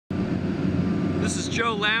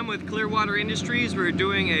Joe Lamb with Clearwater Industries. We're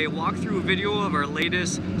doing a walkthrough video of our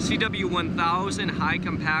latest CW1000 high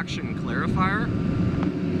compaction clarifier.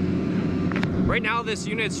 Right now this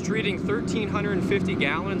unit's treating 1,350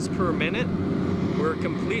 gallons per minute. We're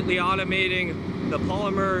completely automating the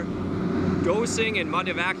polymer dosing and mud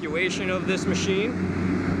evacuation of this machine.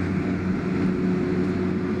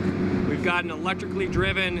 We've got an electrically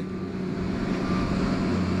driven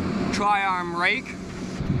tri-arm rake.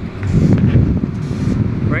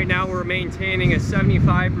 Right now we're maintaining a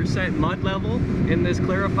 75% mud level in this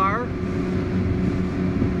clarifier.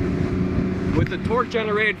 With the torque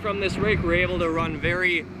generated from this rake, we're able to run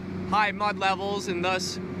very high mud levels and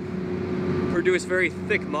thus produce very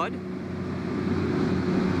thick mud.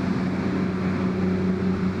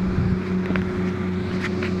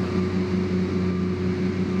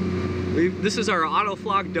 This is our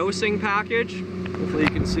AutoFloc dosing package. Hopefully you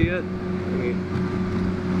can see it.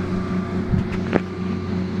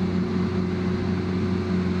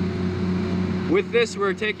 With this,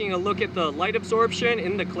 we're taking a look at the light absorption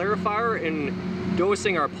in the clarifier and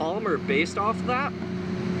dosing our polymer based off of that.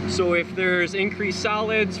 So if there's increased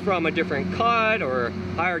solids from a different cut or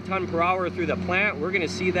higher ton per hour through the plant, we're gonna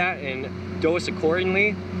see that and dose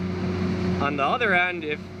accordingly. On the other end,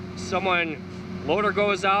 if loader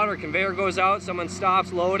goes out or conveyor goes out, someone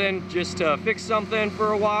stops loading just to fix something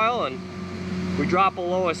for a while, and we drop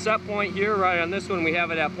below a set point here. Right on this one, we have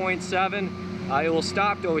it at 0.7. It will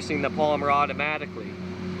stop dosing the polymer automatically.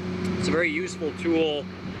 It's a very useful tool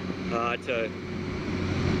to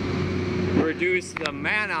reduce the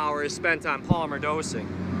man hours spent on polymer dosing.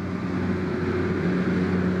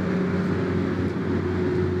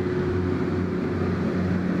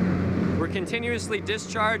 We're continuously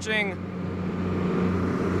discharging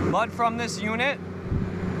mud from this unit.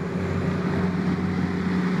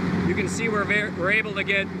 You can see we're able to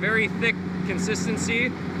get very thick consistency.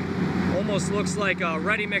 Almost looks like a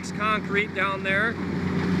ready-mix concrete down there.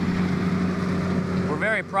 We're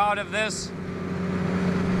very proud of this.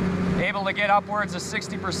 Able to get upwards of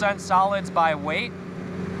 60% solids by weight.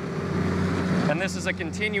 And this is a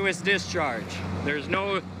continuous discharge. There's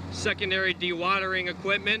no secondary dewatering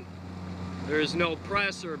equipment. There's no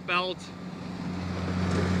press or belt.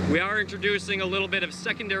 We are introducing a little bit of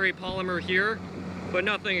secondary polymer here, but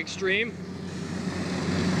nothing extreme.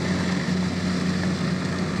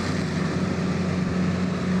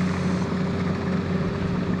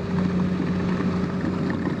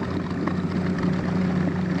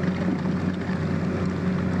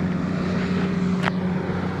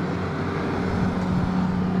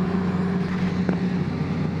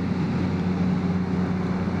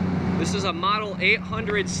 This is a Model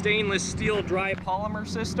 800 stainless steel dry polymer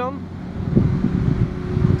system.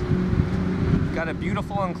 Got a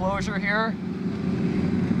beautiful enclosure here.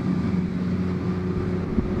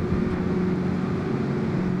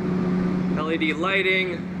 LED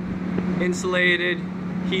lighting, insulated,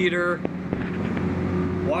 heater,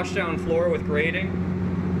 washdown floor with grating.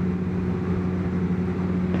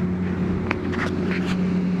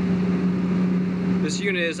 This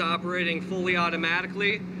unit is operating fully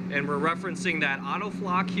automatically, and we're referencing that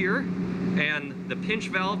AutoFloc here and the pinch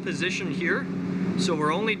valve position here. So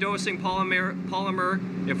we're only dosing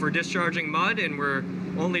polymer if we're discharging mud, and we're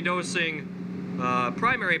only dosing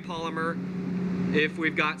primary polymer if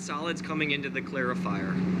we've got solids coming into the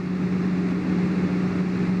clarifier.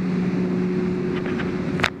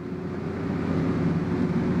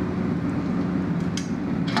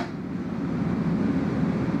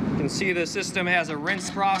 You can see the system has a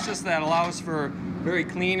rinse process that allows for very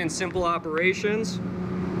clean and simple operations.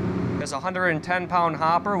 It has a 110-pound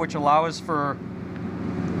hopper, which allows for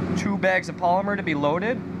 2 bags of polymer to be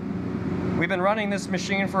loaded. We've been running this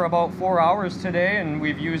machine for about 4 hours today, and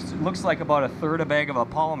we've used, looks like about 1/3 a bag of a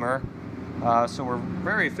polymer. So we're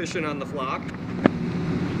very efficient on the floc.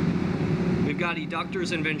 We've got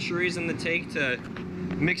eductors and venturis in the tank to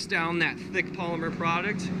mix down that thick polymer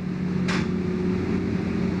product.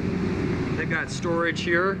 They've got storage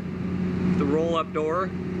here, the roll-up door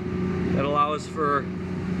that allows for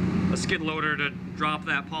a skid loader to drop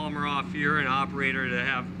that polymer off here and an operator to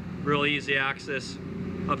have real easy access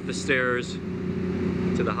up the stairs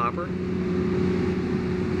to the hopper.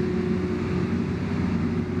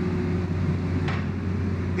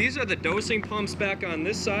 These are the dosing pumps back on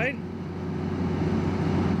this side.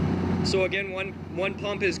 So again, one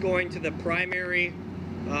pump is going to the primary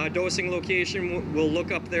dosing location. We'll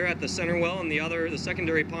look up there at the center well, and the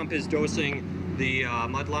secondary pump is dosing the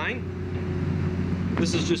mud line.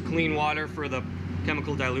 This is just clean water for the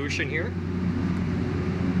chemical dilution here.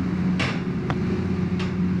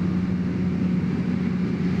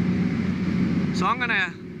 So I'm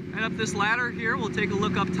gonna head up this ladder here. We'll take a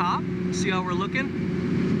look up top, see how we're looking,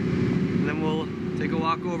 and then we'll take a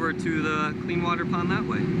walk over to the clean water pond that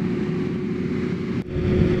way.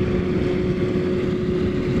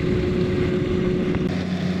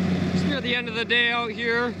 Just near the end of the day out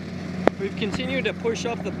here, we've continued to push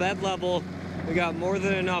up the bed level. We got more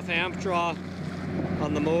than enough amp draw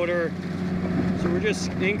on the motor, so we're just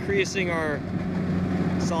increasing our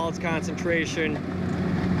solids concentration.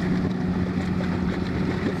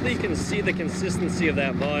 Hopefully you can see the consistency of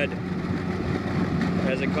that mud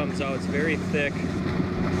as it comes out. It's very thick.